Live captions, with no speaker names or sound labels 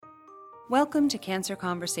Welcome to Cancer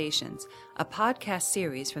Conversations, a podcast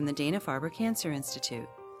series from the Dana-Farber Cancer Institute.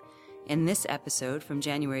 In this episode from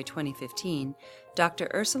January 2015, Dr.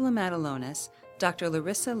 Ursula Matulonis, Dr.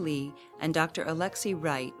 Larissa Lee, and Dr. Alexi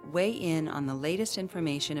Wright weigh in on the latest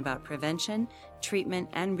information about prevention, treatment,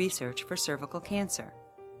 and research for cervical cancer.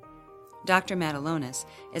 Dr. Matulonis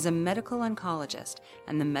is a medical oncologist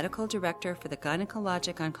and the medical director for the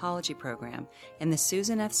Gynecologic Oncology Program in the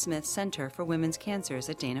Susan F. Smith Center for Women's Cancers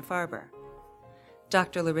at Dana-Farber.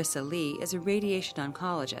 Dr. Larissa Lee is a radiation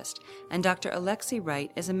oncologist, and Dr. Alexi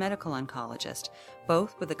Wright is a medical oncologist,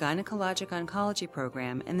 both with the Gynecologic Oncology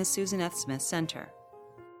Program in the Susan F. Smith Center.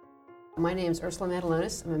 My name is Ursula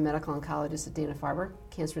Matulonis. I'm a medical oncologist at Dana-Farber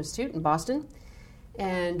Cancer Institute in Boston.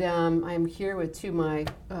 And I'm here with two of my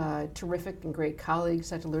terrific and great colleagues,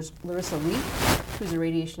 Dr. Larissa Lee, who's a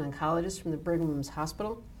radiation oncologist from the Brigham and Women's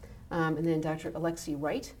Hospital, and then Dr. Alexi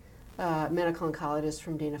Wright, medical oncologist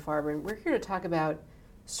from Dana-Farber. And we're here to talk about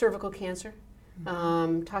cervical cancer,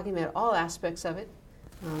 talking about all aspects of it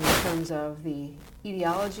in terms of the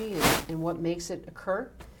etiology and what makes it occur,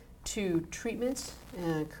 to treatments,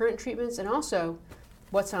 current treatments, and also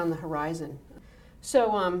what's on the horizon.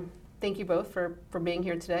 So thank you both for being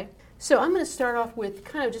here today. So I'm going to start off with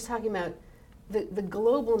kind of just talking about the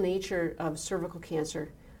global nature of cervical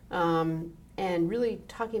cancer and really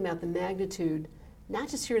talking about the magnitude, not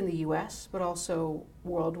just here in the U.S., but also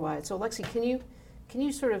worldwide. So Alexi, can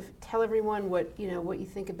you sort of tell everyone what you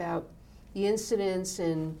think about the incidence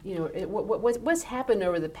and what's happened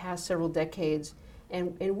over the past several decades,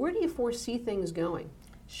 and where do you foresee things going?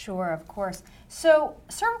 Sure, of course. So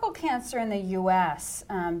cervical cancer in the U.S.,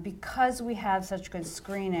 because we have such good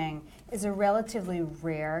screening, is a relatively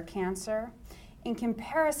rare cancer. In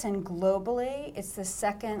comparison, globally, it's the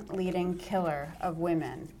second leading killer of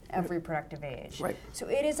women of reproductive age. Right. So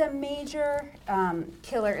it is a major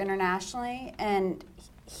killer internationally, and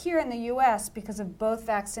here in the U.S., because of both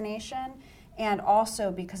vaccination and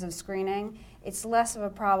also because of screening, it's less of a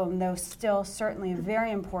problem, though still certainly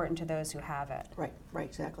very important to those who have it. Right,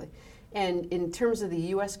 exactly. And in terms of the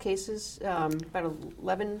U.S. cases, about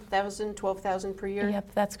 11,000, 12,000 per year?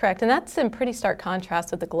 Yep, that's correct. And that's in pretty stark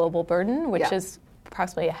contrast with the global burden, which is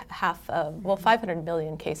approximately 500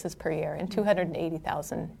 million cases per year and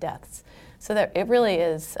 280,000 deaths. So that it really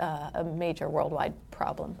is a major worldwide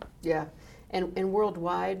problem. Yeah, and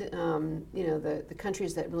worldwide, the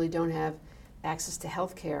countries that really don't have access to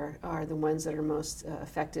health care are the ones that are most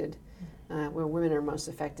affected, where women are most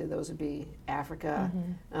affected. Those would be Africa,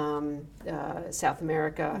 South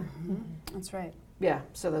America. Mm-hmm. That's right. Yeah,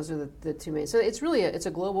 so those are the two main. So it's really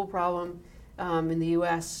a global problem. In the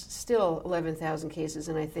U.S., still 11,000 cases,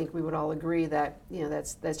 and I think we would all agree that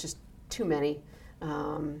that's just too many.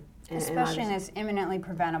 Especially in this imminently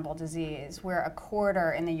preventable disease, where a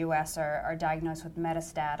quarter in the U.S. are diagnosed with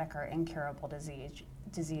metastatic or incurable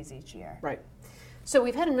disease each year. Right. So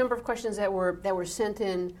we've had a number of questions that were sent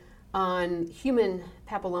in on human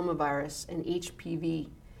papillomavirus and HPV,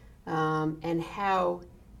 and how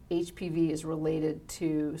HPV is related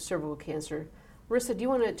to cervical cancer. Larissa, do you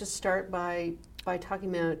want to just start by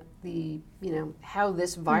talking about how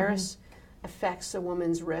this virus affects a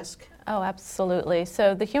woman's risk? Oh, absolutely.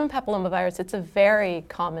 So the human papillomavirus, it's a very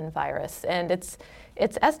common virus, and it's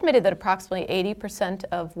estimated that approximately 80%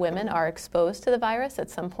 of women are exposed to the virus at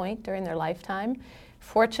some point during their lifetime.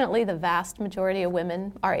 Fortunately, the vast majority of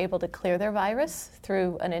women are able to clear their virus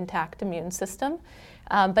through an intact immune system.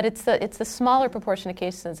 But it's a smaller proportion of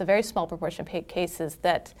cases, a very small proportion of cases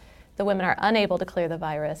that the women are unable to clear the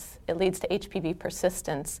virus. It leads to HPV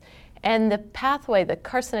persistence. And the pathway, the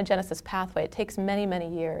carcinogenesis pathway, it takes many,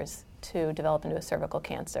 many years to develop into a cervical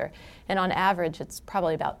cancer. And on average, it's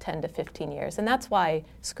probably about 10 to 15 years. And that's why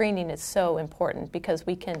screening is so important, because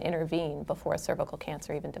we can intervene before a cervical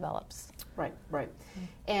cancer even develops. Right.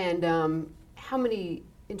 And how many,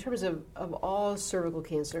 in terms of all cervical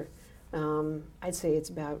cancer, I'd say it's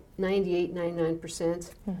about 99%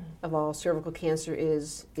 of all cervical cancer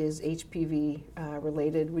is HPV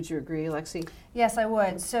related. Would you agree, Alexi? Yes, I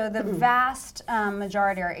would. So the vast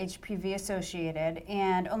majority are HPV associated,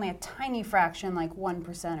 and only a tiny fraction, like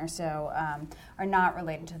 1% or so, are not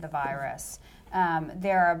related to the virus.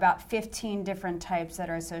 There are about 15 different types that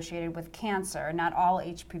are associated with cancer. Not all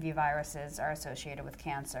HPV viruses are associated with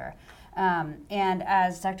cancer. And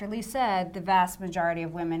as Dr. Lee said, the vast majority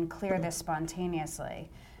of women clear this spontaneously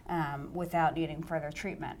without needing further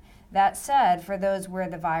treatment. That said, for those where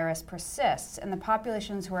the virus persists, and the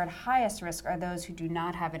populations who are at highest risk are those who do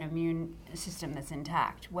not have an immune system that's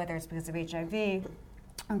intact, whether it's because of HIV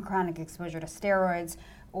or chronic exposure to steroids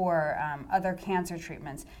or other cancer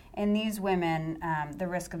treatments. In these women, the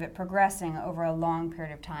risk of it progressing over a long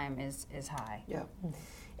period of time is high. Yeah.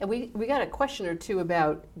 And we got a question or two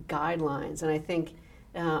about guidelines, and I think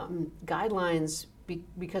guidelines,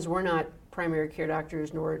 because we're not primary care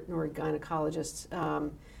doctors nor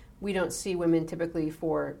gynecologists, we don't see women typically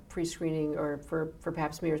for pre-screening or for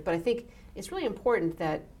pap smears. But I think it's really important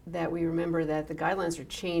that we remember that the guidelines are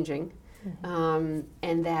changing, and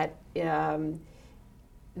that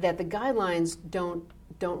the guidelines don't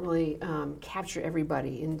really capture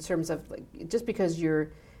everybody in terms of, like, just because there's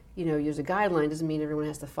a guideline doesn't mean everyone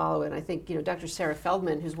has to follow it. And I think Dr. Sarah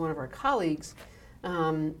Feldman, who's one of our colleagues,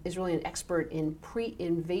 is really an expert in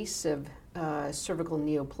pre-invasive cervical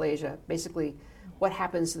neoplasia, basically what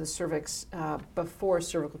happens to the cervix before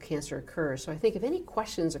cervical cancer occurs. So I think if any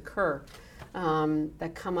questions occur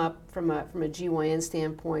that come up from a GYN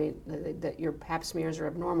standpoint, that your pap smears are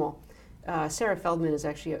abnormal, Sarah Feldman is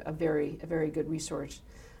actually a very good resource.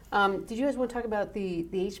 Did you guys want to talk about the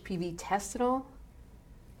HPV test at all?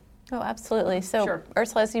 Oh, absolutely. So, Sure.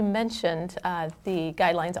 Ursula, as you mentioned, the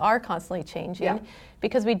guidelines are constantly changing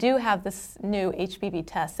because we do have this new HPV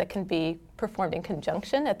test that can be performed in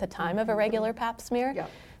conjunction at the time of a regular pap smear. Yeah.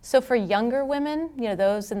 So for younger women,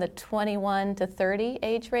 those in the 21 to 30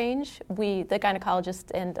 age range, the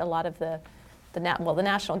gynecologist and a lot of the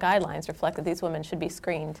national guidelines reflect that these women should be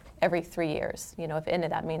screened every 3 years. And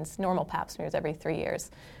that means normal pap smears every 3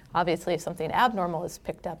 years. Obviously, if something abnormal is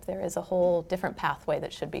picked up, there is a whole different pathway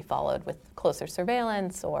that should be followed with closer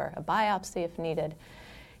surveillance or a biopsy if needed.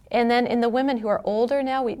 And then in the women who are older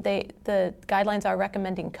now, the guidelines are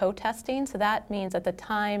recommending co-testing. So that means at the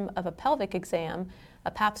time of a pelvic exam,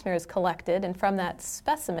 a pap smear is collected, and from that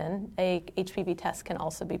specimen, a HPV test can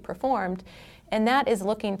also be performed. And that is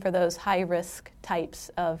looking for those high-risk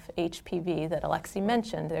types of HPV that Alexi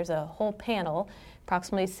mentioned. There's a whole panel.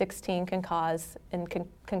 Approximately 16 can cause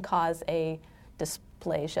a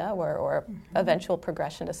dysplasia or eventual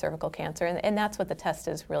progression to cervical cancer, and that's what the test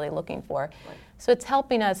is really looking for. Right. So it's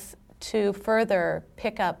helping us to further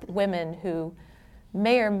pick up women who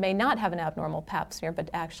may or may not have an abnormal pap smear but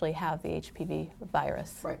actually have the HPV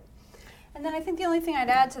virus. Right. And then I think the only thing I'd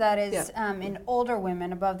add to that is in older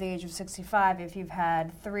women above the age of 65, if you've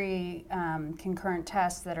had 3 concurrent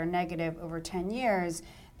tests that are negative over 10 years,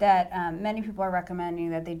 that many people are recommending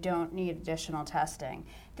that they don't need additional testing.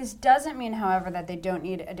 This doesn't mean, however, that they don't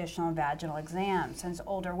need additional vaginal exams, since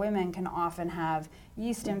older women can often have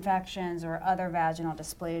yeast infections or other vaginal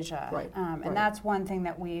dysplasia. Right. And that's one thing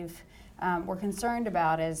that we're concerned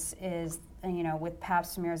about is with pap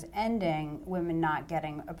smears ending, women not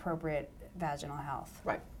getting appropriate vaginal health.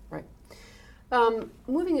 Right.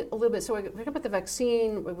 Moving a little bit, so we talked about the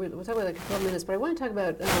vaccine, we'll talk about that in a couple of minutes, but I want to talk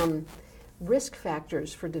about risk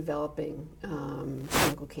factors for developing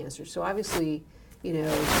cervical cancer. So obviously,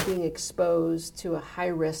 being exposed to a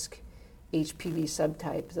high-risk HPV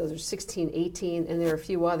subtype, those are 16, 18, and there are a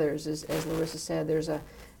few others, as Larissa said. There's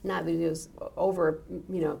over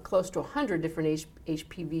close to 100 different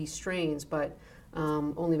HPV strains, but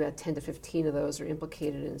only about 10 to 15 of those are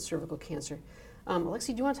implicated in cervical cancer. Alexi,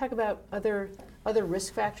 do you want to talk about other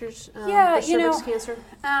risk factors for cervix cancer?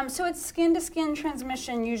 So it's skin-to-skin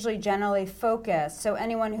transmission, usually generally focused. So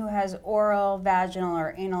anyone who has oral, vaginal,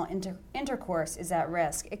 or anal intercourse is at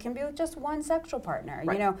risk. It can be with just one sexual partner.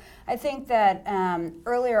 Right. I think that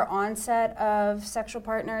earlier onset of sexual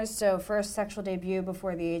partners, so first sexual debut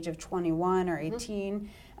before the age of 21 or 18,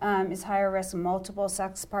 is higher risk. Multiple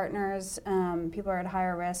sex partners, people are at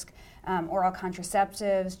higher risk. Oral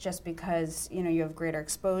contraceptives, just because you have greater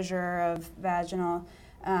exposure of vaginal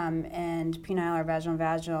and penile or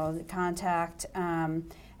vaginal contact,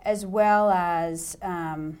 as well as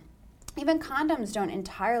even condoms don't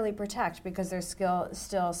entirely protect because there's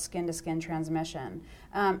still skin-to-skin transmission.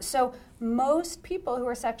 So most people who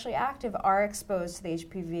are sexually active are exposed to the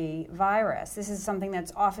HPV virus. This is something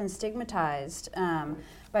that's often stigmatized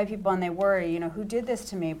by people, and they worry, who did this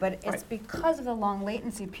to me? But it's because of the long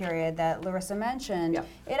latency period that Larissa mentioned. Yeah.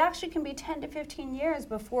 It actually can be 10 to 15 years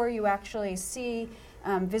before you actually see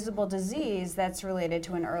visible disease that's related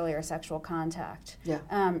to an earlier sexual contact. Yeah.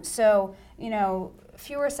 So,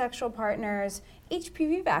 fewer sexual partners.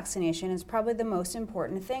 HPV vaccination is probably the most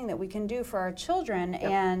important thing that we can do for our children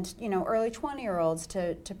and early 20-year-olds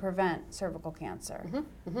to prevent cervical cancer.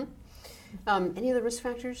 Mm-hmm. Mm-hmm. Any other risk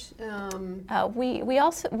factors?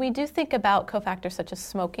 We do think about cofactors such as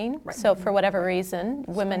smoking. Right. So for whatever reason,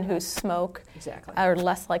 women who smoke are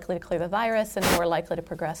less likely to clear the virus and more likely to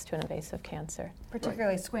progress to an invasive cancer.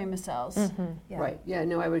 Particularly squamous cells. Mm-hmm. Yeah. Right. Yeah.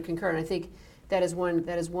 No, I would concur, and I think that is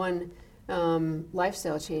one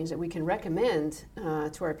lifestyle change that we can recommend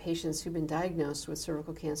to our patients who've been diagnosed with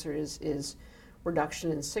cervical cancer is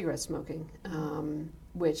reduction in cigarette smoking,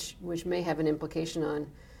 which may have an implication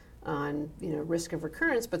on risk of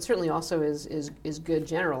recurrence, but certainly also is good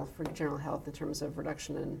for general health in terms of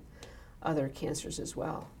reduction in other cancers as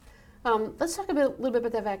well. Let's talk a little bit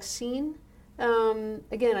about the vaccine.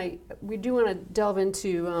 Again, we do want to delve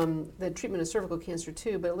into the treatment of cervical cancer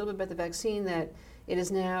too, but a little bit about the vaccine, that it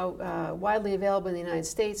is now widely available in the United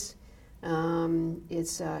States.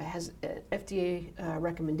 It has FDA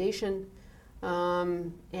recommendation,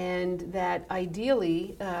 and that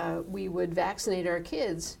ideally we would vaccinate our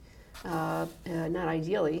kids. Not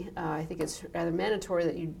ideally. I think it's rather mandatory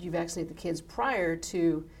that you vaccinate the kids prior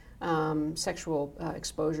to sexual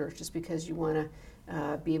exposure, just because you want to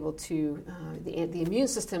be able to the immune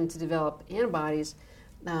system to develop antibodies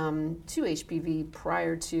to HPV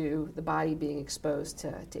prior to the body being exposed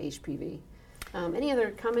to HPV. Any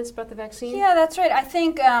other comments about the vaccine? Yeah, that's right. I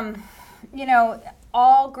think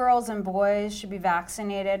all girls and boys should be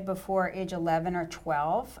vaccinated before age 11 or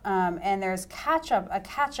 12, and there's a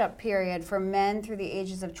catch-up period for men through the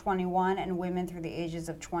ages of 21 and women through the ages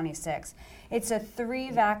of 26. It's a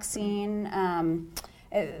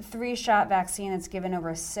 3-shot vaccine that's given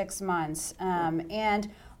over 6 months, and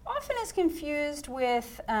often is confused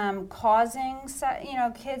with causing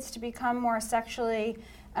kids to become more sexually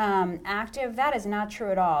active. That is not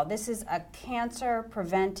true at all. This is a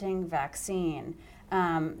cancer-preventing vaccine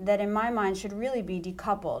that, in my mind, should really be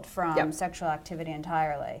decoupled from sexual activity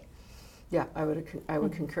entirely. Yeah, I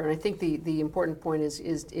would concur. And I think the important point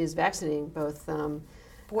is vaccinating both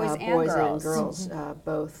boys and girls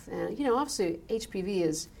both. And obviously HPV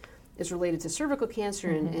is related to cervical cancer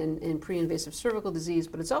and pre-invasive cervical disease,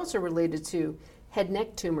 but it's also related to head and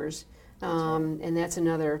neck tumors. And that's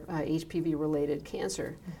another HPV-related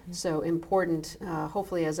cancer. So important,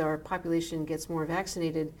 hopefully as our population gets more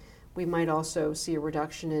vaccinated, we might also see a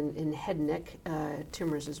reduction in head and neck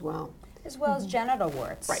tumors as well. As well as genital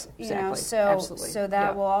warts. Right, exactly. So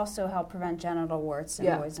that will also help prevent genital warts in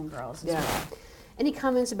boys and girls as well. Any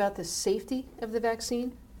comments about the safety of the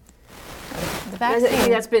vaccine? The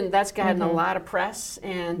vaccine. That's gotten a lot of press,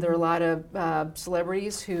 and there are a lot of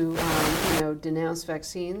celebrities who denounce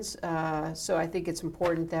vaccines. So I think it's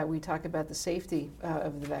important that we talk about the safety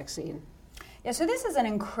of the vaccine. Yeah, so this is an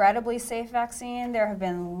incredibly safe vaccine. There have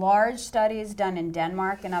been large studies done in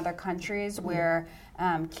Denmark and other countries where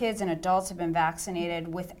kids and adults have been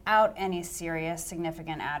vaccinated without any serious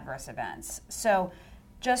significant adverse events. So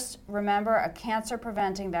just remember, a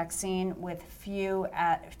cancer-preventing vaccine with few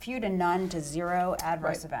to none to zero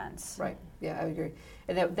adverse events. Right. Yeah, I agree.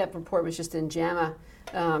 And that report was just in JAMA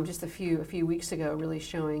just a few weeks ago, really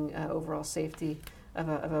showing overall safety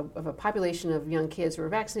of a population of young kids who were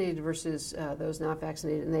vaccinated versus those not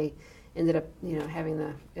vaccinated, and they ended up having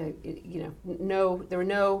there were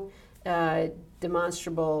no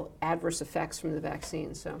demonstrable adverse effects from the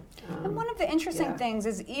vaccine. So, and one of the interesting things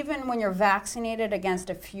is, even when you're vaccinated against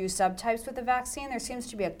a few subtypes with the vaccine, there seems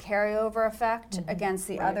to be a carryover effect against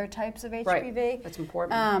the other types of HPV. Right. That's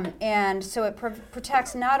important. And so it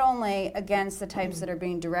protects not only against the types that are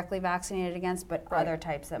being directly vaccinated against, but other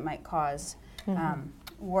types that might cause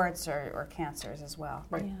warts or cancers as well.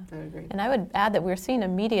 Right, I agree. And I would add that we're seeing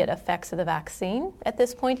immediate effects of the vaccine at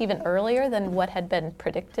this point, even earlier than what had been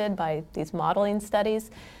predicted by these modeling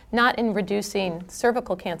studies, not in reducing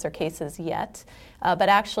cervical cancer cases yet, but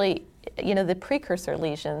actually, the precursor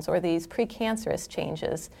lesions or these precancerous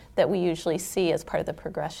changes that we usually see as part of the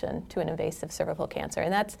progression to an invasive cervical cancer.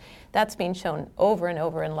 And that's being shown over and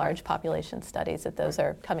over in large population studies, that those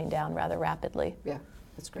are coming down rather rapidly. Yeah.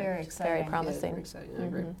 That's great. Very exciting. Very promising. Yeah, very exciting. I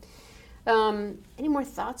agree. Any more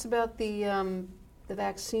thoughts about the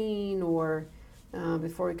vaccine, or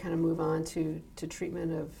before we kind of move on to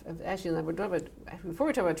treatment of actually, before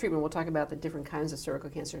we talk about treatment, we'll talk about the different kinds of cervical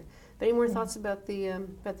cancer. But any more thoughts about the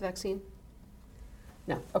vaccine?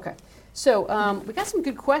 No. Okay. So we got some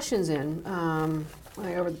good questions in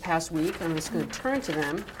over the past week. I'm just going to turn to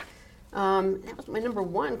them. That was my number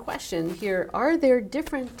one question here. Are there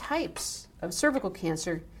different types of cervical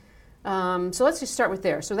cancer? So let's just start with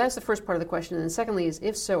there. So that's the first part of the question. And then secondly is,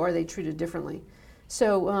 if so, are they treated differently?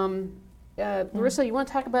 So Larissa, you want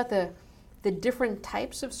to talk about the different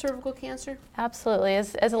types of cervical cancer? Absolutely.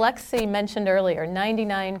 As Alexi mentioned earlier,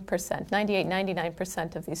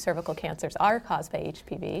 99% of these cervical cancers are caused by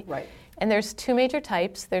HPV. Right. And there's two major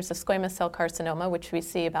types. There's a squamous cell carcinoma, which we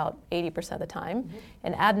see about 80% of the time,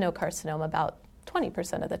 and adenocarcinoma about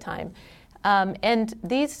 20% of the time. And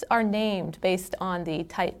these are named based on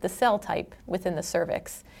the cell type within the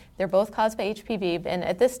cervix. They're both caused by HPV, and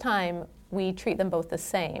at this time, we treat them both the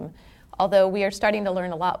same, although we are starting to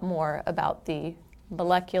learn a lot more about the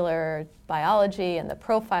molecular biology and the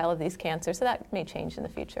profile of these cancers, so that may change in the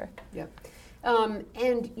future. Yeah.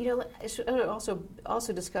 And I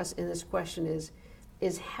also discuss in this question is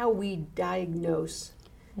how we diagnose.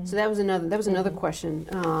 Mm-hmm. So that was another question.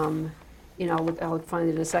 I'll find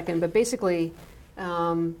it in a second. But basically,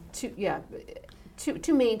 two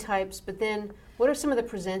main types. But then, what are some of the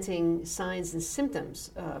presenting signs and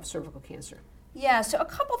symptoms of cervical cancer? Yeah, so a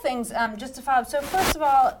couple things just to follow up. So first of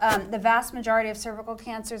all, the vast majority of cervical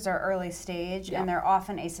cancers are early stage, and they're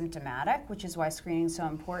often asymptomatic, which is why screening is so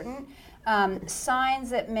important. Signs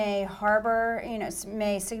that may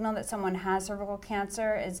may signal that someone has cervical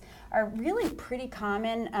cancer are really pretty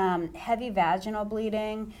common. Heavy vaginal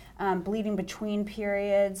bleeding, bleeding between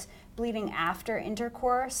periods, bleeding after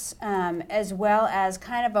intercourse, as well as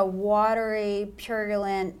kind of a watery,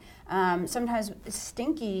 purulent, sometimes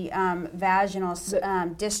stinky vaginal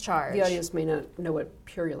discharge. The audience may not know what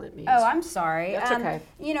purulent means. Oh, I'm sorry. That's okay.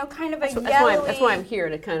 Kind of a yellowy... That's why I'm here,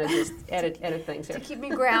 to kind of just edit things here. To keep me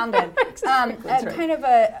grounded. Exactly, that's right. Kind of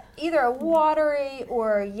either a watery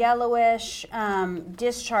or yellowish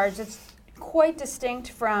discharge that's quite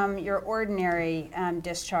distinct from your ordinary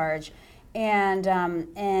discharge. And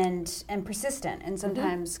persistent, and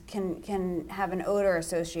sometimes can have an odor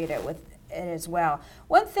associated with it as well.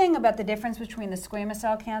 One thing about the difference between the squamous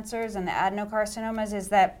cell cancers and the adenocarcinomas is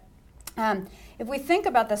that if we think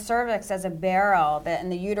about the cervix as a barrel and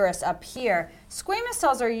the uterus up here, squamous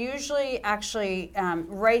cells are usually actually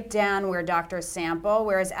right down where doctors sample,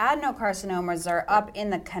 whereas adenocarcinomas are up in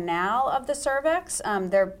the canal of the cervix.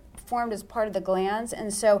 They're formed as part of the glands,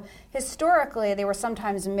 and so historically they were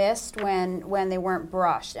sometimes missed when they weren't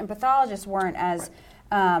brushed, and pathologists weren't as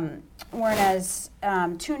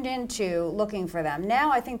tuned into looking for them. Now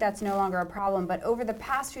I think that's no longer a problem, but over the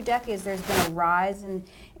past few decades there's been a rise in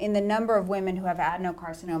the number of women who have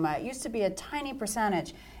adenocarcinoma. It used to be a tiny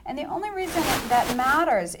percentage, and the only reason that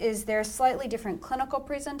matters is there's slightly different clinical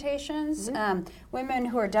presentations. Women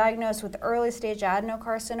who are diagnosed with early stage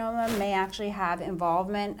adenocarcinoma may actually have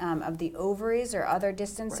involvement of the ovaries or other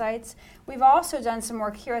distant sites. We've also done some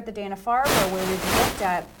work here at the Dana-Farber where we've looked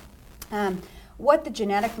at what the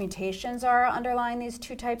genetic mutations are underlying these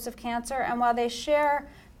two types of cancer, and while they share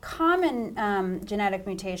common genetic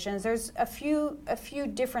mutations, there's a few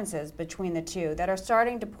differences between the two that are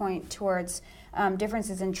starting to point towards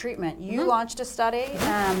differences in treatment. You launched a study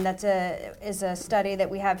is a study that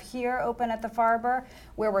we have here open at the Farber,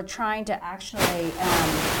 where we're trying to actually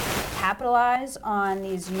capitalize on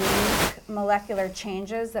these unique molecular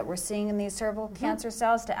changes that we're seeing in these cervical cancer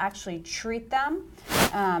cells to actually treat them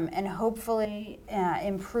and hopefully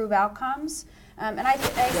improve outcomes. And I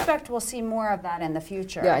expect we'll see more of that in the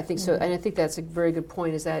future. Yeah, I think so. And I think that's a very good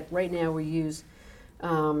point, is that right now we use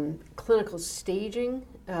clinical staging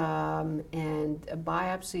and a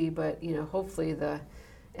biopsy, but hopefully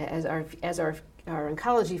as our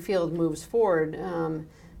oncology field moves forward,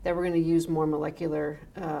 that we're going to use more molecular,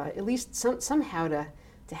 at least somehow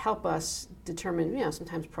to help us determine,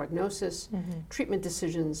 sometimes prognosis, treatment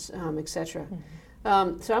decisions, et cetera.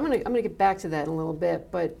 So I'm going to get back to that in a little bit,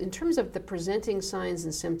 but in terms of the presenting signs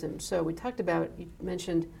and symptoms, so we talked about, you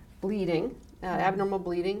mentioned bleeding, abnormal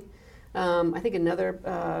bleeding. I think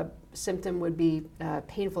another symptom would be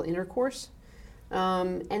painful intercourse,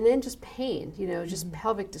 and then just pain, just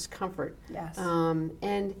pelvic discomfort. Yes.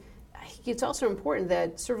 And I think it's also important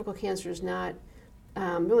that cervical cancer is not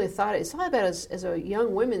really it's thought about as a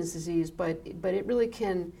young women's disease, but it really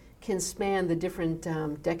can span the different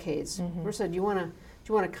decades. Marissa, do you want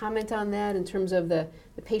to comment on that in terms of the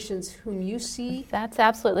patients whom you see? That's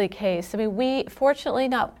absolutely the case. I mean, fortunately,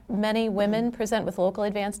 not many women present with local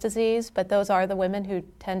advanced disease, but those are the women who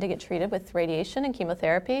tend to get treated with radiation and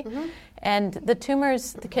chemotherapy. And the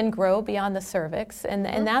tumors can grow beyond the cervix, and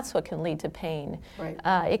that's what can lead to pain. Right.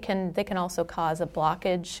 They can also cause a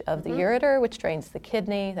blockage of the ureter, which drains the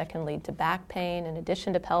kidney. That can lead to back pain in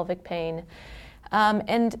addition to pelvic pain.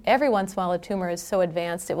 And every once in a while, a tumor is so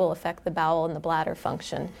advanced it will affect the bowel and the bladder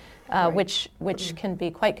function, which can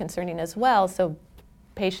be quite concerning as well. So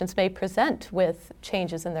patients may present with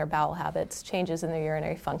changes in their bowel habits, changes in their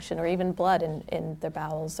urinary function, or even blood in their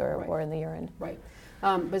bowels or in the urine. Right.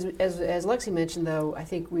 As Alexi mentioned, though, I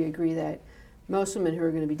think we agree that most women who are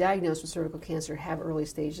going to be diagnosed with cervical cancer have early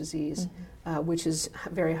stage disease, which is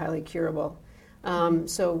very highly curable.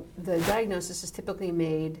 So the diagnosis is typically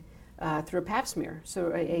made through a pap smear,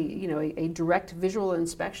 so a direct visual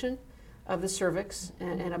inspection of the cervix,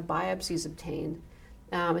 and a biopsy is obtained.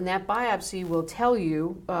 And that biopsy will tell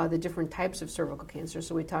you the different types of cervical cancer.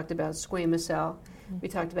 So we talked about squamous cell, we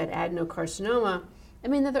talked about adenocarcinoma. I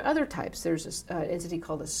mean, there are other types. There's an entity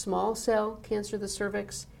called a small cell cancer of the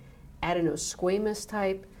cervix, adenosquamous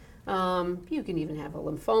type. You can even have a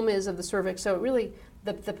lymphomas of the cervix. So really,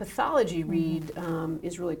 the pathology read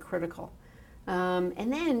is really critical.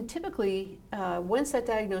 And then typically, once that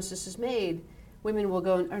diagnosis is made, women will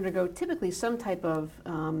undergo typically some type of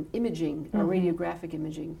imaging or radiographic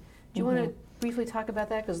imaging. Do you want to briefly talk about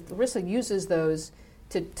that? Because Larissa uses those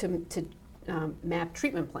to map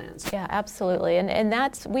treatment plans. Yeah, absolutely.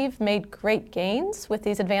 And we've made great gains with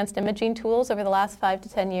these advanced imaging tools over the last 5 to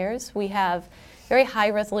 10 years. We have very high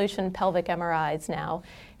resolution pelvic MRIs now.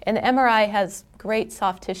 And the MRI has great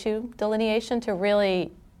soft tissue delineation to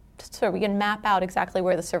really, so we can map out exactly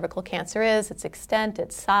where the cervical cancer is, its extent,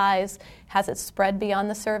 its size, has it spread beyond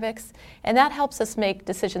the cervix. And that helps us make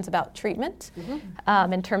decisions about treatment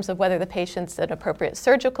in terms of whether the patient's an appropriate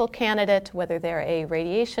surgical candidate, whether they're a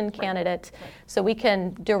radiation candidate. Right. So we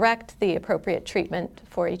can direct the appropriate treatment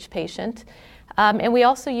for each patient. And we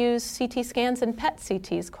also use CT scans and PET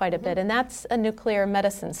CTs quite a bit, and that's a nuclear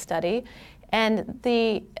medicine study. And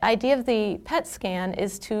the idea of the PET scan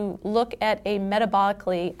is to look at a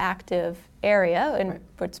metabolically active area, and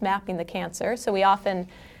it's mapping the cancer. So we often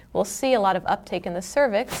will see a lot of uptake in the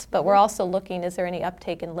cervix, but we're also looking, is there any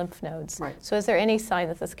uptake in lymph nodes? Right. So is there any sign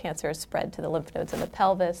that this cancer has spread to the lymph nodes in the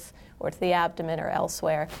pelvis or to the abdomen or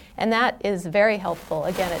elsewhere? And that is very helpful,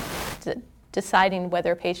 again, at deciding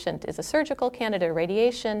whether a patient is a surgical candidate or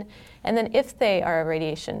radiation. And then if they are a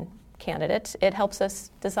radiation candidate, it helps us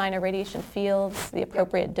design our radiation fields, the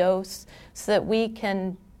appropriate dose, so that we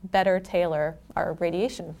can better tailor our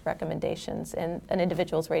radiation recommendations and an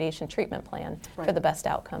individual's radiation treatment plan for the best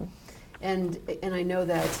outcome. And I know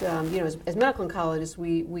that as medical oncologists,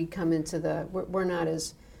 we come into we're not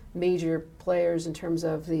as major players in terms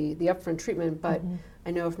of the upfront treatment, but I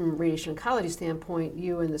know from a radiation oncology standpoint,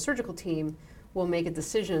 you and the surgical team will make a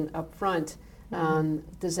decision up front.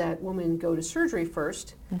 Does that woman go to surgery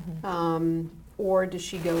first, or does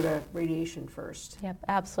she go to radiation first? Yep,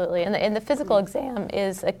 absolutely. And the physical exam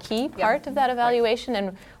is a key part of that evaluation,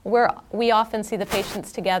 and we often see the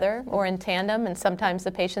patients together or in tandem, and sometimes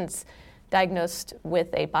the patient's diagnosed with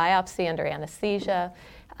a biopsy under anesthesia.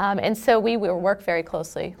 And so we will work very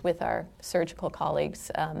closely with our surgical colleagues,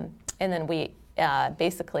 and then we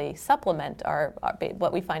basically supplement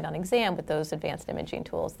what we find on exam with those advanced imaging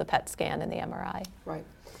tools, the PET scan and the MRI. Right.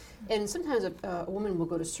 And sometimes a woman will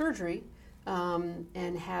go to surgery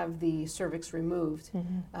and have the cervix removed.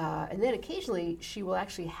 And then occasionally she will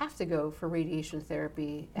actually have to go for radiation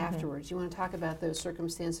therapy afterwards. You want to talk about those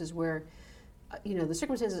circumstances where, the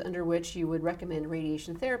circumstances under which you would recommend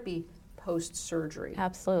radiation therapy post-surgery?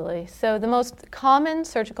 Absolutely. So the most common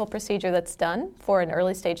surgical procedure that's done for an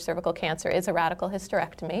early stage cervical cancer is a radical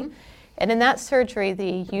hysterectomy. And in that surgery,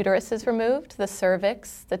 the uterus is removed, the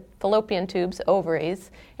cervix, the fallopian tubes,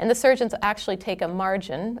 ovaries, and the surgeons actually take a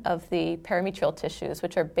margin of the perimetrial tissues,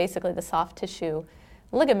 which are basically the soft tissue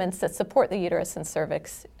ligaments that support the uterus and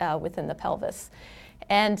cervix within the pelvis.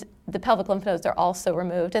 And the pelvic lymph nodes are also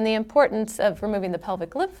removed. And the importance of removing the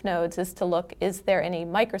pelvic lymph nodes is to look, is there any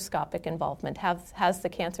microscopic involvement? Has the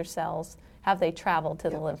cancer cells, have they traveled to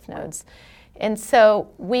the lymph nodes? And so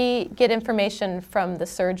we get information from the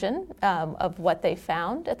surgeon of what they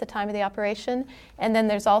found at the time of the operation. And then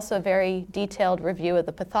there's also a very detailed review of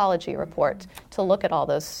the pathology report to look at all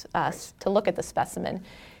those, to look at the specimen.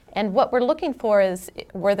 And what we're looking for is,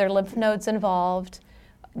 were there lymph nodes involved?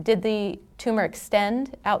 Did the tumor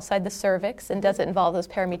extend outside the cervix, and does it involve those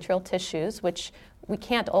perimetrial tissues, which we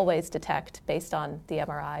can't always detect based on the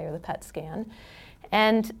MRI or the PET scan?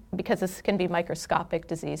 And because this can be microscopic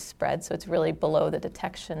disease spread, so it's really below the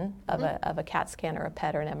detection of a CAT scan or a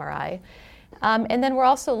PET or an MRI. And then we're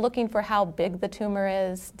also looking for how big the tumor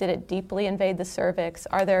is. Did it deeply invade the cervix?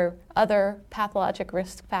 Are there other pathologic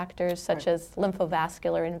risk factors such as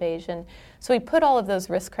lymphovascular invasion? So we put all of those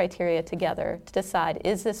risk criteria together to decide,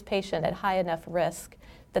 is this patient at high enough risk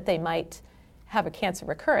that they might have a cancer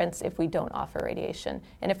recurrence if we don't offer radiation?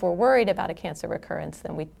 And if we're worried about a cancer recurrence,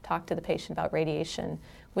 then we talk to the patient about radiation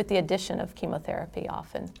with the addition of chemotherapy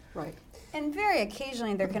often. Right. And very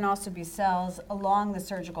occasionally there can also be cells along the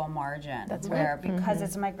surgical margin. That's where because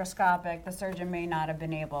it's microscopic, the surgeon may not have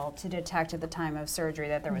been able to detect at the time of surgery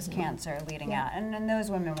that there was cancer leading out. And in those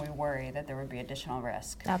women we worry that there would be additional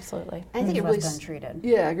risk. Absolutely. I think it really untreated.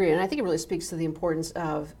 Yeah, I agree. And I think it really speaks to the importance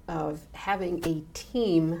of having a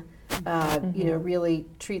team really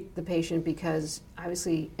treat the patient, because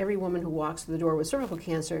obviously every woman who walks through the door with cervical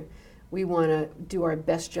cancer we want to do our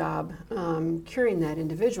best job curing that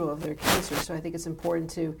individual of their cancer. So I think it's important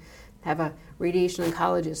to have a radiation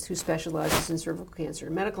oncologist who specializes in cervical cancer,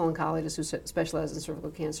 a medical oncologist who specializes in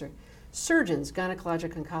cervical cancer, surgeons,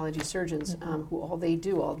 gynecologic oncology surgeons, who all they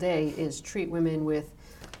do all day is treat women with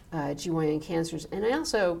GYN cancers. And I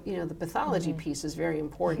also, the pathology piece is very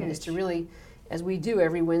important, is to really, as we do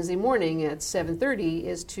every Wednesday morning at 7:30,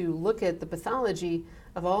 is to look at the pathology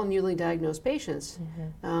of all newly diagnosed patients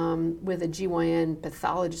with a GYN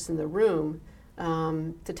pathologist in the room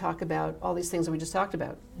to talk about all these things that we just talked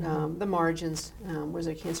about. The margins, was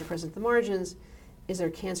there cancer present at the margins? Is there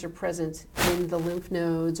cancer present in the lymph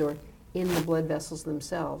nodes or in the blood vessels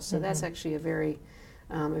themselves? So that's actually a very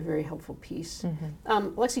helpful piece.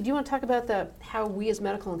 Alexi, do you want to talk about how we as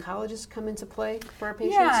medical oncologists come into play for our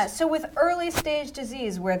patients? Yeah, so with early stage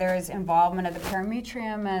disease where there is involvement of the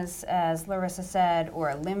perimetrium, as Larissa said,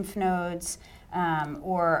 or lymph nodes,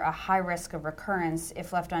 or a high risk of recurrence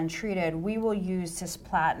if left untreated, we will use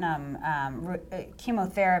cisplatin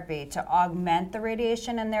chemotherapy to augment the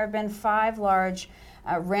radiation, and there have been 5 large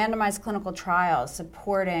randomized clinical trials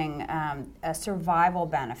supporting a survival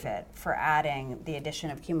benefit for adding the addition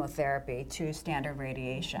of chemotherapy to standard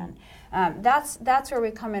radiation. That's where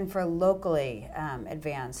we come in for locally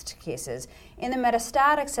advanced cases. In the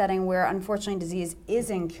metastatic setting, where unfortunately disease is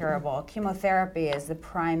incurable, chemotherapy is the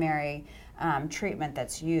primary treatment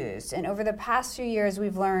that's used. And over the past few years,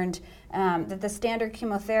 we've learned that the standard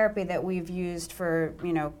chemotherapy that we've used for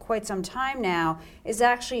quite some time now is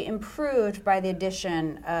actually improved by the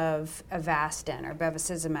addition of Avastin or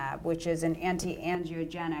bevacizumab, which is an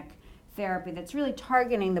anti-angiogenic therapy that's really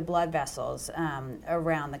targeting the blood vessels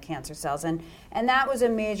around the cancer cells. And that was a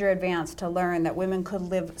major advance to learn that women could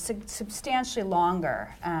live substantially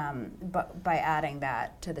longer by adding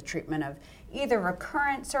that to the treatment of either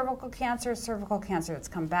recurrent cervical cancer that's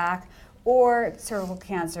come back, or cervical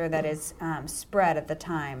cancer that is spread at the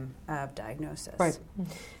time of diagnosis. Right.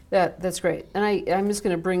 That's great. And I'm just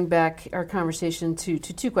going to bring back our conversation to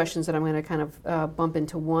 2 questions that I'm going to kind of bump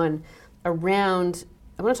into one around.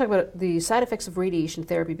 I want to talk about the side effects of radiation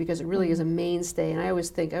therapy because it really is a mainstay. And I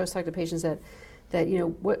always talk to patients that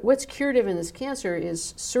what's curative in this cancer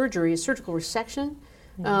is surgery, surgical resection,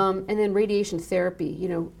 and then radiation therapy.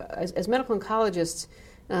 As medical oncologists,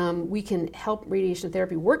 we can help radiation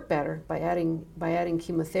therapy work better by adding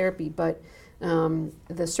chemotherapy, but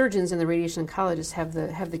the surgeons and the radiation oncologists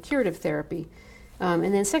have the curative therapy.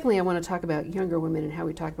 And then secondly, I want to talk about younger women and how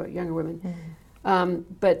we talk about younger women.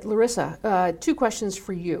 But Larissa, 2 questions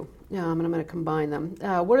for you, and I'm going to combine them.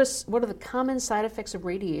 What are the common side effects of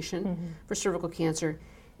radiation for cervical cancer,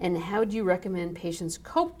 and how do you recommend patients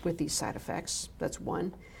cope with these side effects? That's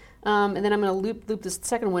one. And then I'm going to loop this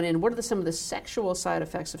second one in. What are some of the sexual side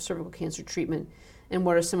effects of cervical cancer treatment, and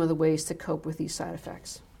what are some of the ways to cope with these side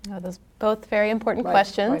effects? Those both very important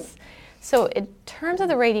questions. Right. So in terms of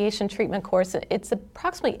the radiation treatment course, it's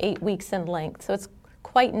approximately 8 weeks in length, so it's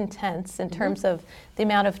quite intense in terms of the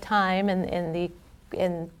amount of time and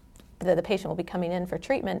the patient will be coming in for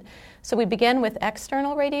treatment. So we begin with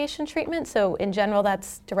external radiation treatment. So in general,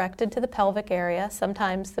 that's directed to the pelvic area,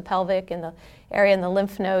 sometimes the pelvic and the area in the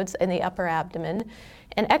lymph nodes in the upper abdomen.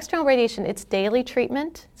 And external radiation, it's daily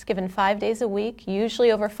treatment. It's given 5 days a week,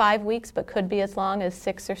 usually over 5 weeks, but could be as long as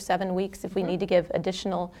 6 or 7 weeks if we need to give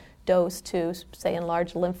additional dose to, say,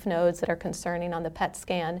 enlarged lymph nodes that are concerning on the PET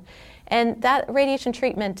scan. And that radiation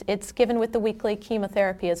treatment, it's given with the weekly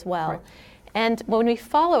chemotherapy as well. Right. And when we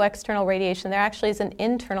follow external radiation, there actually is an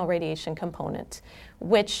internal radiation component,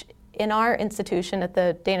 which in our institution at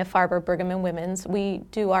the Dana-Farber Brigham and Women's, we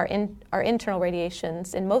do our internal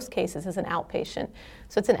radiations in most cases as an outpatient.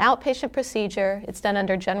 So it's an outpatient procedure. It's done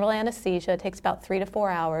under general anesthesia. It takes about 3 to 4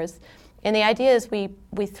 hours. And the idea is we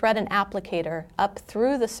thread an applicator up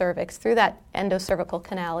through the cervix, through that endocervical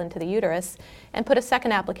canal into the uterus, and put a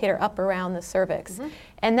second applicator up around the cervix.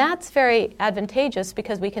 And that's very advantageous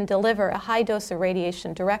because we can deliver a high dose of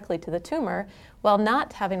radiation directly to the tumor while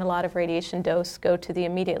not having a lot of radiation dose go to the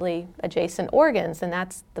immediately adjacent organs, and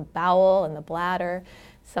that's the bowel and the bladder,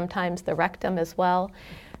 sometimes the rectum as well.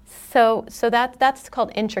 So that's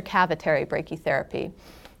called intracavitary brachytherapy.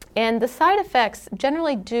 And the side effects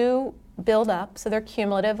generally do build up, so they're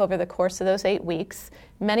cumulative over the course of those 8 weeks.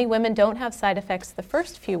 Many women don't have side effects the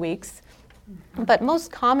first few weeks, but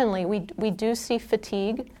most commonly we do see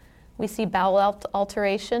fatigue, we see bowel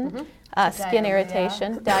alteration, skin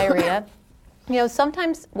irritation, diarrhea.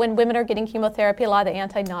 Sometimes when women are getting chemotherapy, a lot of the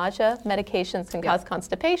anti-nausea medications can cause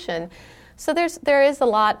constipation. So there is a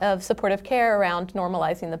lot of supportive care around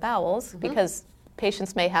normalizing the bowels because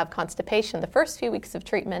patients may have constipation the first few weeks of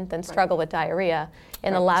treatment, then struggle with diarrhea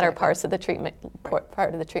in the latter parts of the treatment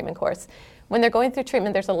part of the treatment course. When they're going through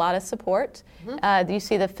treatment, there's a lot of support. You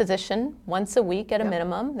see the physician once a week at a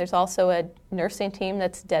minimum. There's also a nursing team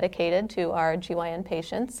that's dedicated to our GYN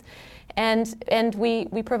patients. And we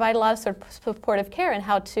provide a lot of sort of supportive care in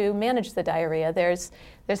how to manage the diarrhea. There's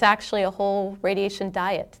actually a whole radiation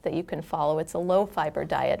diet that you can follow. It's a low-fiber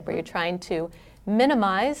diet where you're trying to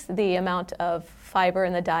minimize the amount of fiber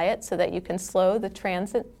in the diet so that you can slow the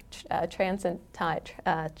transit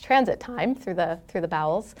time through the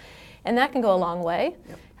bowels. And that can go a long way.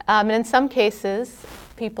 And in some cases,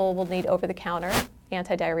 people will need over-the-counter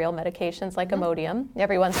antidiarrheal medications like Imodium.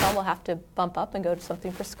 Every once in a while, we'll have to bump up and go to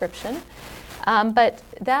something prescription. But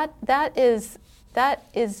that is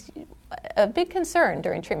a big concern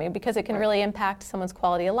during treatment because it can really impact someone's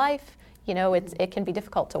quality of life. You know, it can be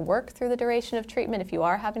difficult to work through the duration of treatment. If you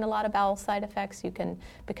are having a lot of bowel side effects, you can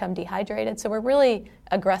become dehydrated. So we're really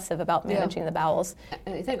aggressive about managing the bowels.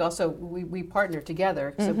 And I think also we partner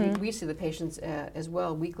together, so we see the patients as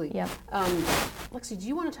well weekly. Alexi, do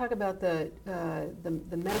you want to talk about the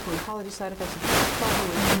medical oncology side effects of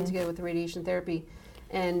plasma together with the radiation therapy?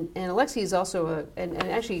 And Alexi is also and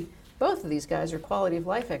actually both of these guys are quality of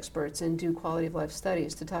life experts and do quality of life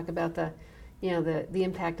studies to talk about the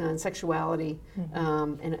impact on sexuality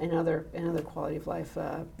and other quality of life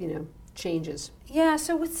changes. Yeah,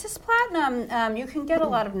 so with cisplatin, you can get a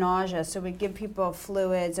lot of nausea, so we give people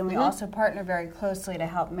fluids, and we also partner very closely to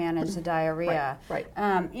help manage the diarrhea. Right.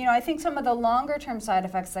 I think some of the longer-term side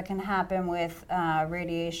effects that can happen with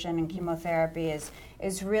radiation and chemotherapy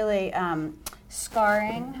is really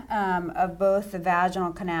scarring of both the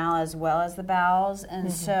vaginal canal as well as the bowels,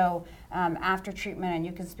 and so after treatment, and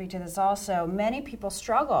you can speak to this also, many people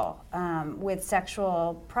struggle with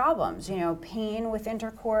sexual problems, pain with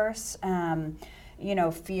intercourse,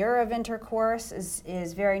 fear of intercourse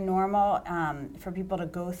is very normal for people to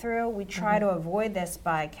go through. We try to avoid this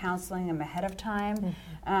by counseling them ahead of time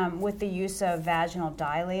with the use of vaginal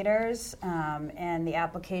dilators and the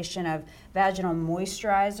application of vaginal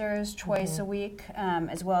moisturizers twice a week,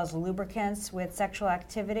 as well as lubricants with sexual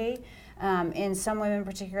activity. In some women,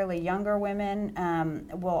 particularly younger women,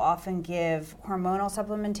 will often give hormonal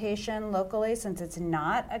supplementation locally since it's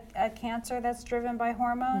not a cancer that's driven by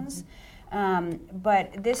hormones.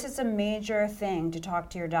 But this is a major thing to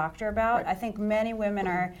talk to your doctor about. I think many women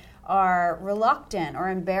are reluctant or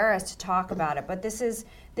embarrassed to talk about it, but this is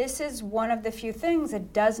one of the few things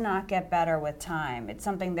that does not get better with time. It's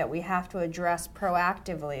something that we have to address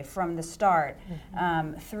proactively from the start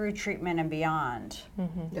through treatment and beyond.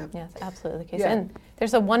 Yes, absolutely the case. And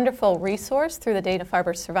there's a wonderful resource through the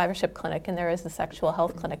Dana-Farber Survivorship Clinic, and there is the Sexual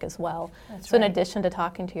Health Clinic as well. So in addition to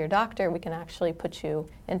talking to your doctor, we can actually put you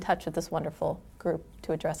in touch with this wonderful group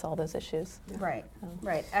to address all those issues. Right.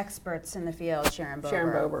 Experts in the field, Sharon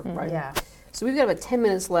Bober. Right. Yeah. So we've got about 10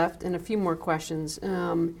 minutes left and a few more questions.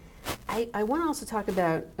 I want to also talk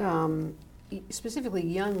about specifically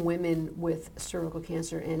young women with cervical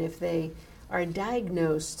cancer, and if they are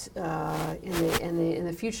diagnosed in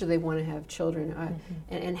the future they want to have children,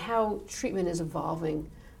 and how treatment is evolving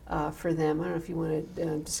for them. I don't know if you want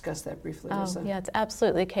to discuss that briefly. Yeah, it's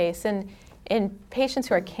absolutely the case. And in patients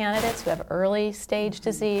who are candidates who have early stage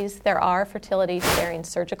disease, there are fertility-sparing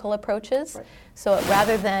surgical approaches. So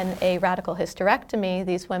rather than a radical hysterectomy,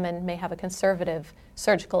 these women may have a conservative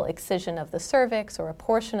surgical excision of the cervix or a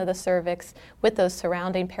portion of the cervix with those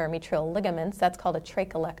surrounding parametrial ligaments. That's called a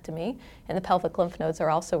trachelectomy, and the pelvic lymph nodes are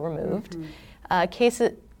also removed.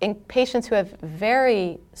 In patients who have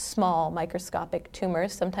very small microscopic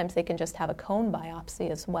tumors, sometimes they can just have a cone biopsy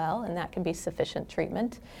as well, and that can be sufficient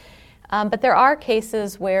treatment. But there are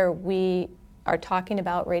cases where we are talking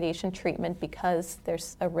about radiation treatment because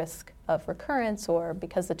there's a risk of recurrence or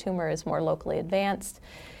because the tumor is more locally advanced.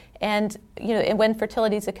 And when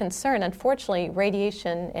fertility is a concern, unfortunately,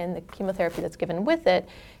 radiation and the chemotherapy that's given with it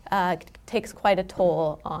takes quite a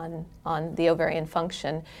toll on the ovarian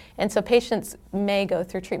function. And so patients may go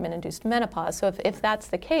through treatment-induced menopause. So if that's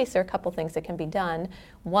the case, there are a couple things that can be done.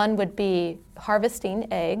 One would be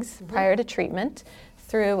harvesting eggs prior to treatment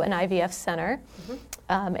through an IVF center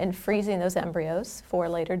and freezing those embryos for a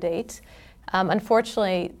later date.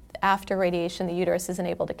 Unfortunately, after radiation, the uterus isn't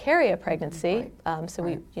able to carry a pregnancy,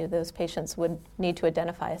 those patients would need to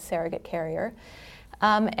identify a surrogate carrier.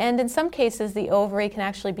 And in some cases, the ovary can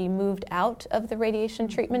actually be moved out of the radiation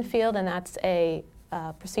treatment field, and that's a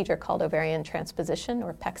procedure called ovarian transposition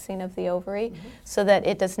or pexing of the ovary, so that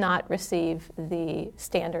it does not receive the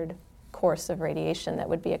standard course of radiation that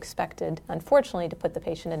would be expected, unfortunately, to put the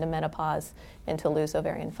patient into menopause and to lose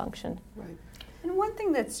ovarian function. Right. And one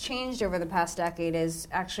thing that's changed over the past decade is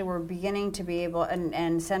actually we're beginning to be able,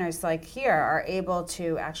 and centers like here are able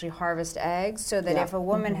to actually harvest eggs, so that if a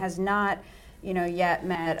woman has not, yet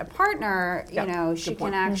met a partner, she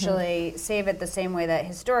can actually save it the same way that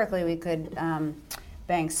historically we could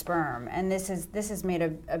bank sperm. And this has made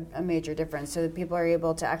a major difference, so that people are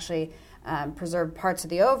able to actually preserve parts of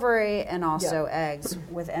the ovary and also eggs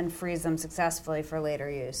and freeze them successfully for later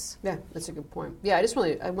use. Yeah, that's a good point. Yeah,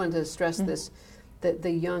 I wanted to stress this,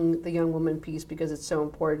 the young woman piece, because it's so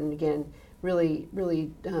important. Again,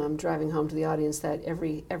 really driving home to the audience that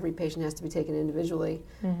every patient has to be taken individually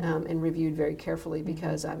and reviewed very carefully,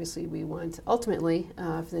 because obviously we want ultimately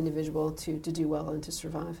for the individual to do well and to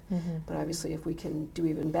survive. But obviously if we can do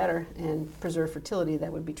even better and preserve fertility,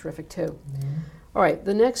 that would be terrific too. All right,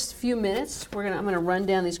 the next few minutes I'm gonna run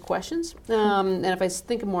down these questions, and if I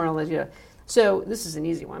think of more, I'll let you know. So this is an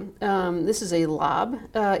easy one. This is a lob.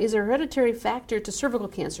 Is a hereditary factor to cervical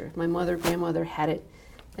cancer? If my mother, grandmother had it,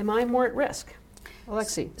 am I more at risk?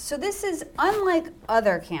 Alexi. So this is unlike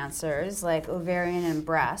other cancers like ovarian and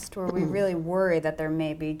breast, where we really worry that there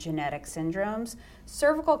may be genetic syndromes.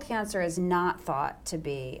 Cervical cancer is not thought to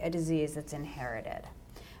be a disease that's inherited.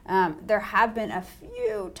 There have been a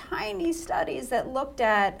few tiny studies that looked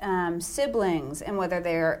at siblings and whether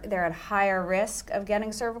they're at higher risk of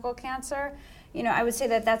getting cervical cancer. I would say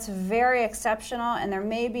that that's very exceptional, and there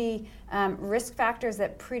may be risk factors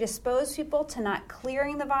that predispose people to not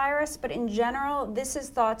clearing the virus, but in general, this is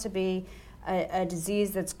thought to be a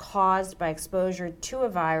disease that's caused by exposure to a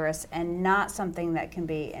virus and not something that can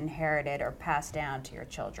be inherited or passed down to your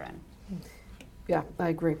children. Yeah, I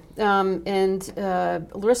agree. And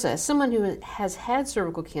Larissa, as someone who has had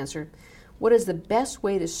cervical cancer, what is the best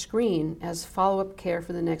way to screen as follow-up care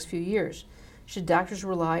for the next few years? Should doctors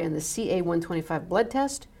rely on the CA-125 blood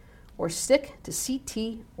test, or stick to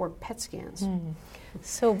CT or PET scans?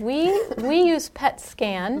 So we use PET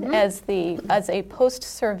scan as a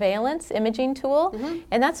post-surveillance imaging tool,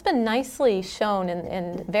 and that's been nicely shown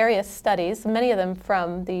in various studies, many of them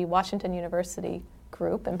from the Washington University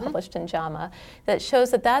group and published in JAMA, that shows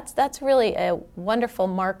that that's really a wonderful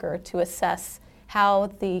marker to assess how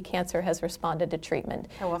the cancer has responded to treatment.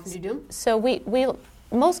 How often do you do them? So we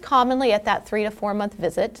most commonly at that 3 to 4 month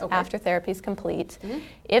visit after therapy is complete.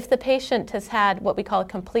 If the patient has had what we call a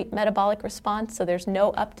complete metabolic response, so there's no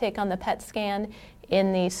uptake on the PET scan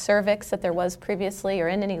in the cervix that there was previously or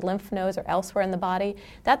in any lymph nodes or elsewhere in the body,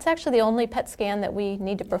 that's actually the only PET scan that we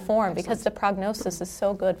need to perform because the prognosis is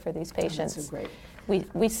so good for these patients. That's so great.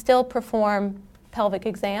 We still perform pelvic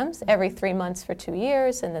exams every 3 months for 2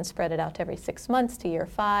 years and then spread it out to every 6 months to year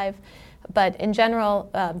 5. But in general,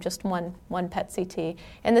 just one PET CT.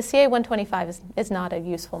 And the CA-125 is not a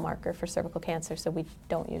useful marker for cervical cancer, so we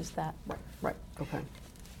don't use that. Right. Okay.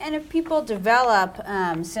 And if people develop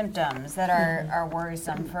symptoms that are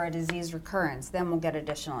worrisome for a disease recurrence, then we'll get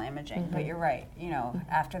additional imaging. But you're right,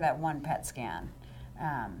 after that one PET scan,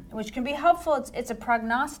 which can be helpful. It's a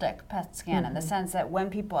prognostic PET scan in the sense that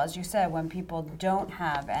when people, as you said, when people don't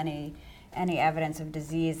have any evidence of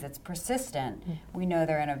disease that's persistent, we know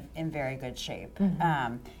they're in very good shape.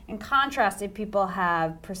 In contrast, if people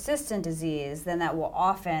have persistent disease, then that will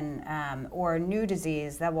often, or new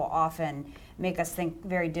disease, that will often make us think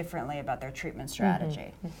very differently about their treatment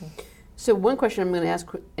strategy. So one question I'm going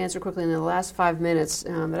to answer quickly in the last 5 minutes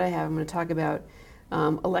that I have, I'm going to talk about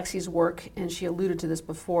Alexi's work, and she alluded to this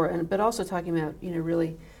before, but also talking about,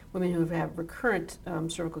 really women who have recurrent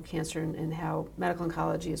cervical cancer and how medical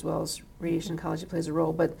oncology as well as radiation oncology plays a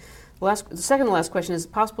role. But the second to last question is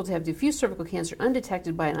it possible to have diffuse cervical cancer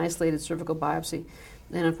undetected by an isolated cervical biopsy?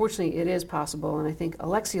 And unfortunately, it is possible. And I think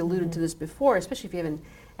Alexi alluded to this before, especially if you have an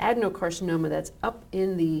adenocarcinoma that's up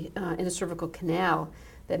in the cervical canal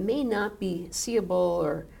that may not be seeable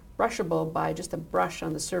or brushable by just a brush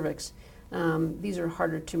on the cervix. These are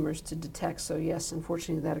harder tumors to detect, so yes,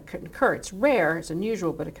 unfortunately that can occur. It's rare, it's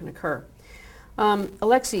unusual, but it can occur.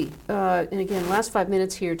 Alexi, and again, last 5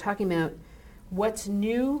 minutes here, talking about what's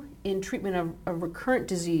new in treatment of recurrent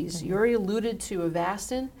disease. You already alluded to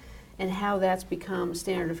Avastin and how that's become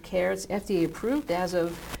standard of care. It's FDA approved as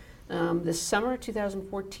of this summer,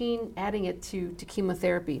 2014, adding it to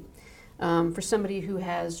chemotherapy for somebody who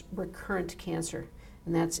has recurrent cancer.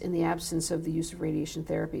 And that's in the absence of the use of radiation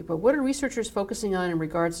therapy. But what are researchers focusing on in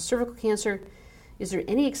regards to cervical cancer? Is there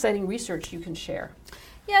any exciting research you can share?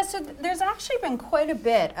 Yeah, so there's actually been quite a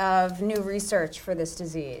bit of new research for this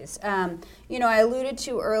disease. I alluded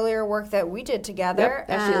to earlier work that we did together.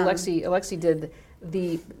 Yep. Actually, Alexi did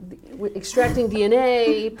extracting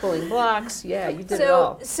DNA, pulling blocks. Yeah, you did it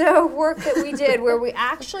all. So work that we did where we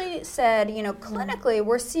actually said, clinically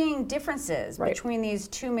we're seeing differences between these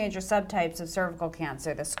two major subtypes of cervical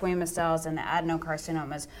cancer, the squamous cells and the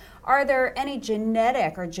adenocarcinomas. Are there any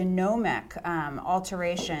genetic or genomic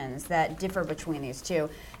alterations that differ between these two?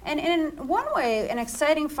 And in one way, an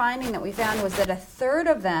exciting finding that we found was that a third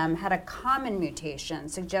of them had a common mutation,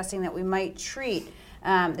 suggesting that we might treat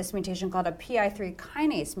this mutation called a PI3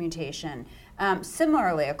 kinase mutation,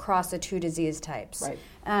 similarly across the two disease types.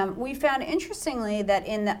 Right. We found, interestingly, that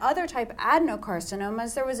in the other type,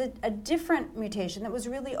 adenocarcinomas, there was a different mutation that was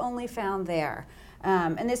really only found there.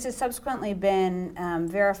 And this has subsequently been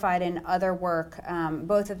verified in other work,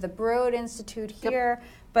 both at the Broad Institute here,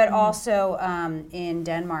 but also in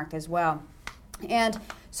Denmark as well. And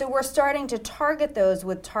so we're starting to target those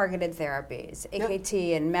with targeted therapies,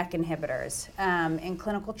 AKT and MEK inhibitors, in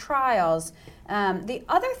clinical trials. The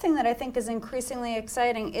other thing that I think is increasingly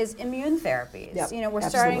exciting is immune therapies. We're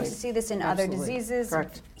starting to see this in other diseases.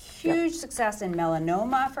 Correct. Huge success in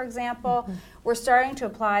melanoma, for example. We're starting to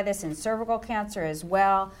apply this in cervical cancer as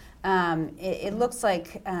well. It looks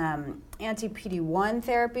like anti-PD-1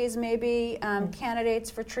 therapies may be candidates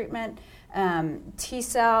for treatment.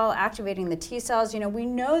 T-cell, activating the T-cells. We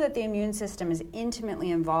know that the immune system is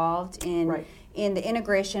intimately involved in the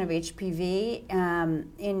integration of HPV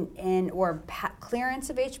or clearance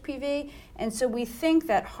of HPV. And so we think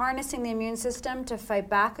that harnessing the immune system to fight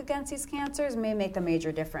back against these cancers may make a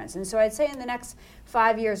major difference. And so I'd say in the next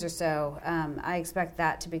 5 years or so, I expect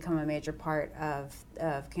that to become a major part of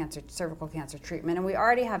cervical cancer treatment. And we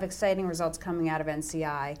already have exciting results coming out of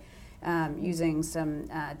NCI using some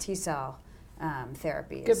T-cell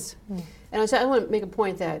therapies. Good. And I want to make a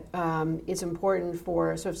point that it's important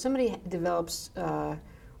so if somebody develops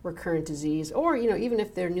recurrent disease, or even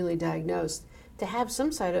if they're newly diagnosed, to have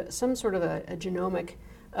some sort of a genomic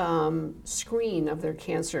screen of their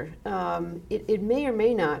cancer. It may or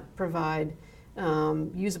may not provide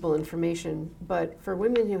usable information, but for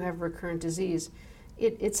women who have recurrent disease,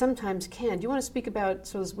 it sometimes can. Do you want to speak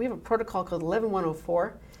about, we have a protocol called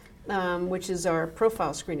 11104, which is our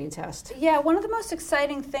profile screening test. Yeah, one of the most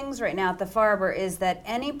exciting things right now at the Farber is that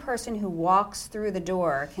any person who walks through the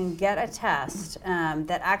door can get a test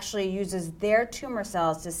that actually uses their tumor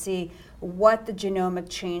cells to see what the genomic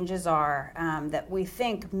changes are that we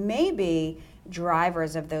think may be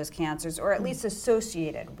drivers of those cancers, or at least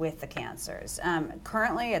associated with the cancers.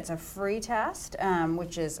 Currently, it's a free test,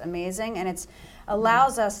 which is amazing, and it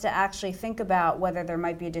allows us to actually think about whether there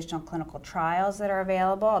might be additional clinical trials that are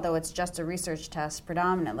available, although it's just a research test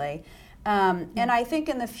predominantly. And I think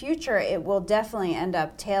in the future, it will definitely end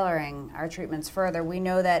up tailoring our treatments further. We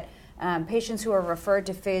know that patients who are referred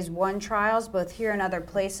to phase 1 trials, both here and other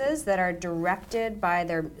places, that are directed by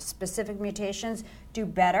their specific mutations do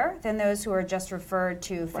better than those who are just referred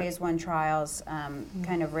to phase 1 trials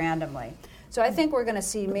kind of randomly. So I think we're going to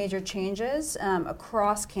see major changes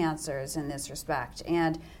across cancers in this respect.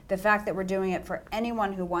 And the fact that we're doing it for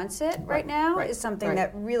anyone who wants it right now is something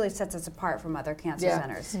that really sets us apart from other cancer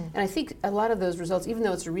centers. And I think a lot of those results, even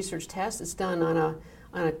though it's a research test, it's done on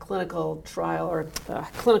a clinical trial or a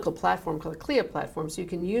clinical platform called a CLIA platform, so you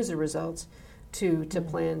can use the results to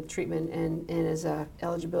plan treatment and as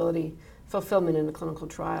eligibility fulfillment in a clinical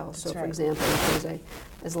trial. So, for example, if there's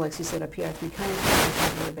as Alexi said, a PI3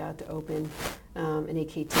 kinase we're about to open an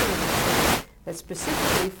AKT that's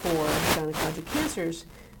specifically for gynecologic cancers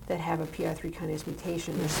that have a PI3 kinase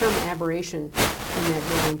mutation. There's some aberration in that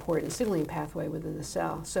very important signaling pathway within the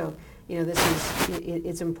cell. So,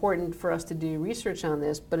 it's important for us to do research on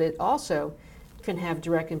this, but it also can have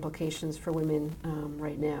direct implications for women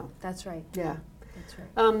right now. That's right. Yeah. That's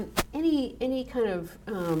right. Any kind of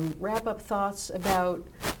wrap-up thoughts about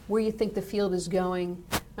where you think the field is going,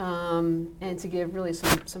 and to give really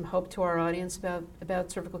some hope to our audience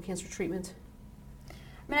about cervical cancer treatment? I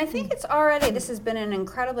mean, I think this has been an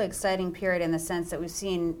incredibly exciting period in the sense that we've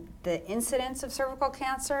seen the incidence of cervical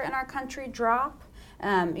cancer in our country drop.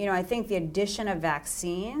 I think the addition of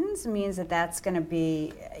vaccines means that that's going to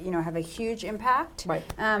be, have a huge impact. Right.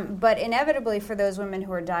 But inevitably for those women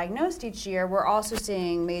who are diagnosed each year, we're also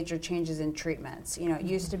seeing major changes in treatments. It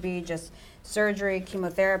used to be just surgery,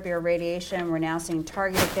 chemotherapy, or radiation. We're now seeing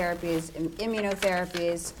targeted therapies,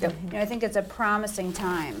 immunotherapies. Yep. I think it's a promising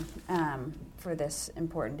time for this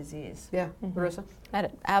important disease. Yeah, Larissa? I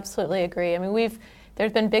absolutely agree. I mean,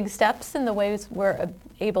 there's been big steps in the ways we're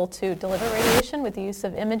able to deliver radiation with the use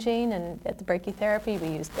of imaging and at the brachytherapy.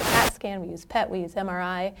 We use the CAT scan, we use PET, we use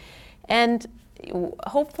MRI. And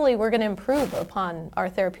hopefully we're going to improve upon our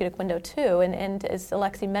therapeutic window too. And as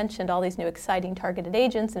Alexi mentioned, all these new exciting targeted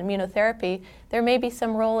agents and immunotherapy, there may be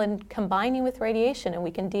some role in combining with radiation, and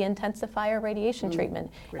we can de-intensify our radiation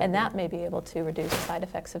treatment, and that may be able to reduce side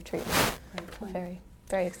effects of treatment. Very,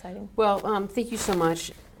 very exciting. Well, thank you so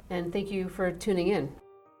much, and thank you for tuning in.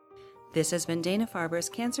 This has been Dana-Farber's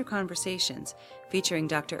Cancer Conversations, featuring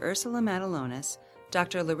Dr. Ursula Matulonis,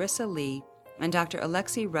 Dr. Larissa Lee, and Dr.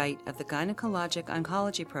 Alexi Wright of the Gynecologic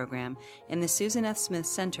Oncology Program in the Susan F. Smith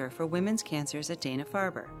Center for Women's Cancers at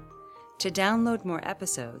Dana-Farber. To download more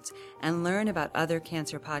episodes and learn about other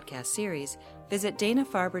cancer podcast series, visit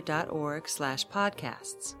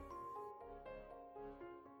danafarber.org/podcasts.